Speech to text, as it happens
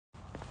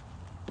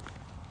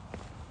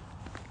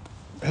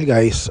Hey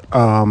guys,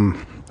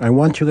 I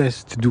want you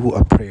guys to do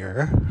a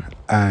prayer,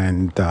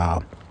 and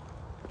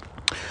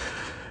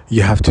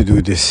you have to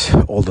do this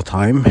all the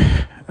time.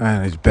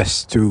 And it's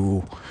best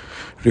to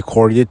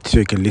record it so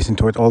you can listen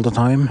to it all the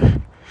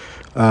time.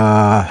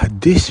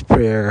 This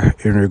prayer,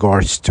 in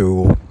regards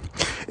to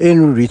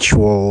in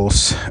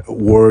rituals,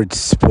 words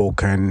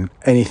spoken,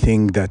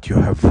 anything that you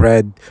have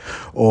read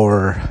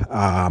or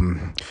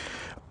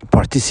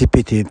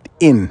participated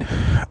in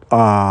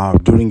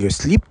during your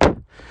sleep,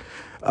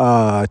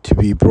 to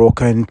be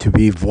broken, to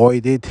be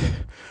voided,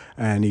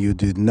 and you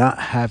do not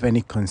have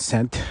any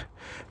consent,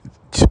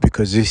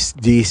 because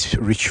these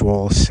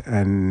rituals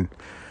and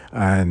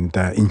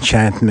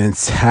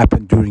enchantments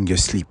happen during your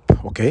sleep.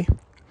 Okay,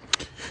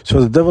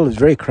 so the devil is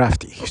very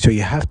crafty. So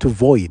you have to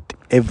void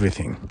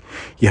everything.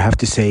 You have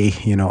to say,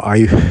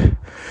 I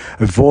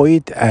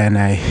void and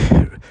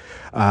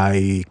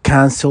I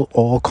cancel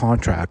all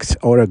contracts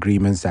or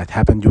agreements that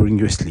happen during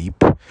your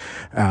sleep,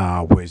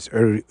 with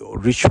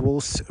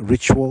rituals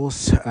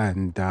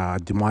and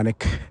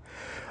demonic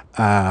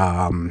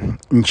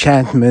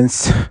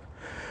enchantments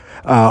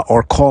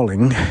or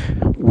calling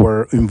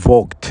were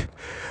invoked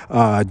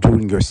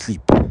during your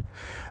sleep.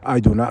 I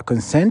do not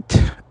consent,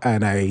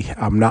 and I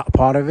am not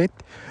part of it,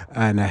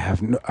 and I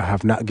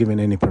have not given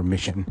any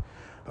permission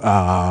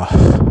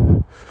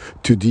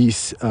to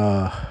these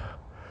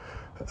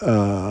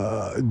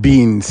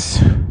beings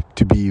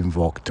to be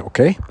invoked.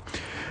 Okay,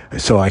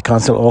 so I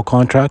cancel all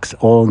contracts,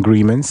 all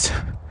agreements,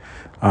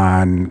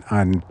 and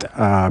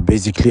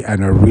basically,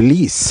 and I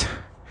release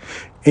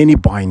any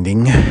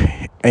binding,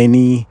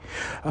 any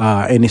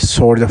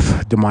sort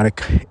of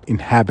demonic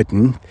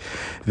inhabitant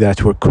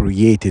that were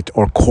created,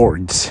 or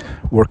cords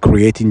were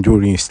created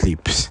during your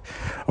sleeps.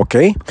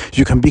 Okay,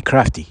 you can be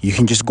crafty. You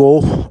can just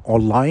go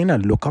online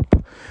and look up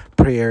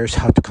prayers,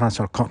 how to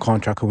cancel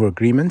contract or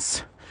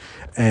agreements,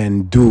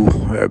 and do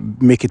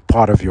make it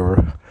part of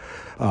your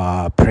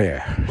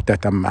prayer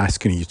that I'm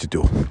asking you to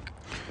do.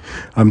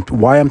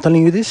 Why I'm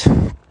telling you this?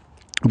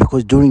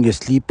 Because during your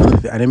sleep,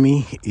 the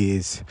enemy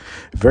is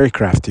very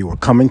crafty. Will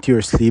come into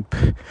your sleep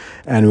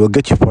and will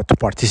get you to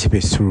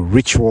participate through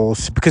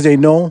rituals, because they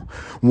know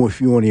if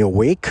you when you're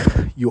awake,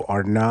 you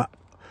are not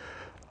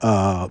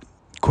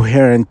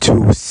coherent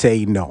to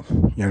say no. You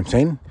know what I'm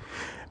saying?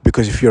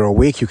 Because if you're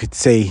awake, you could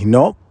say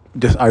no.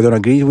 I don't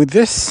agree with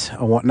this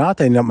and whatnot,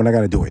 and I'm not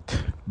gonna do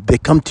it. They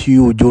come to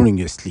you during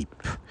your sleep,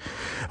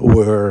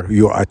 where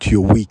you're at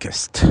your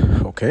weakest.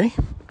 Okay,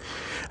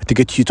 to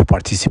get you to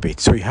participate.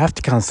 So you have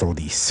to cancel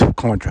these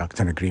contracts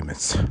and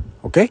agreements.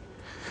 Okay,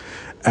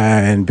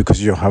 and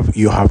because you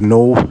have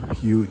no,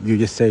 you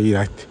just say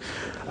that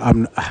I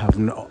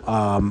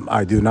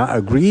do not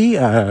agree.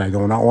 I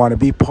do not want to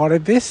be part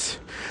of this,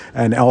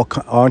 and all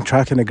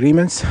contract and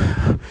agreements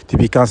to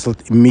be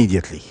cancelled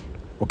immediately.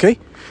 Okay.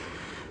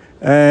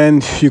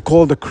 And you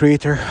call the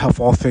creator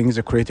of all things,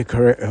 the creator,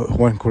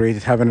 one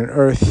created heaven and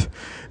earth,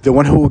 the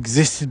one who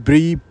existed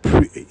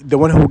the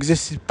one who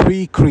existed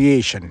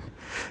pre-creation,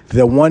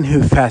 the one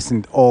who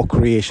fastened all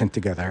creation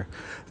together,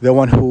 the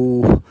one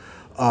who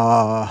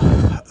what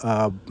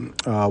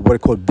do you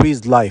call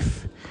breathed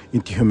life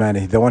into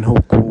humanity, the one who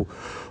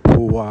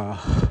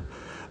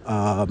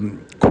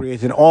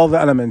created all the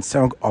elements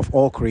of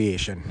all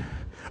creation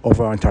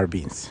of our entire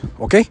beings.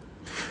 Okay,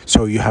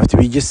 so you have to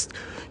be just,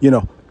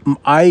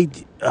 I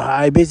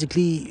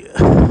basically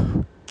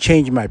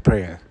change my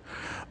prayer.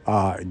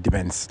 It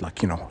depends,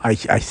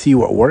 I see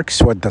what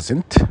works, what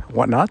doesn't,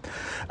 what not,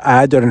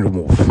 add and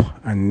remove,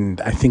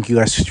 and I think you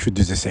guys should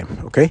do the same.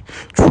 Okay,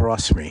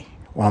 trust me,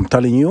 what I'm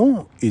telling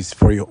you is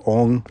for your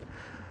own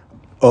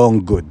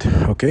good.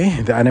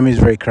 Okay, the enemy is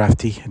very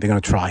crafty. They're gonna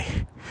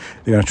try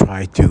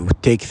to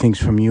take things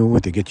from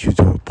you, to get you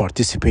to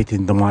participate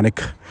in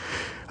demonic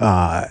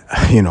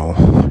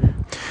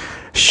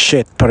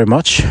shit, pretty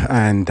much,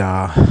 and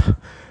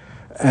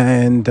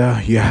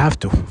you have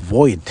to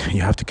void,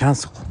 you have to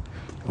cancel.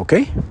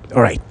 Okay,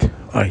 all right,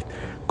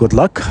 good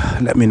luck.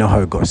 Let me know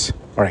how it goes.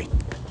 All right.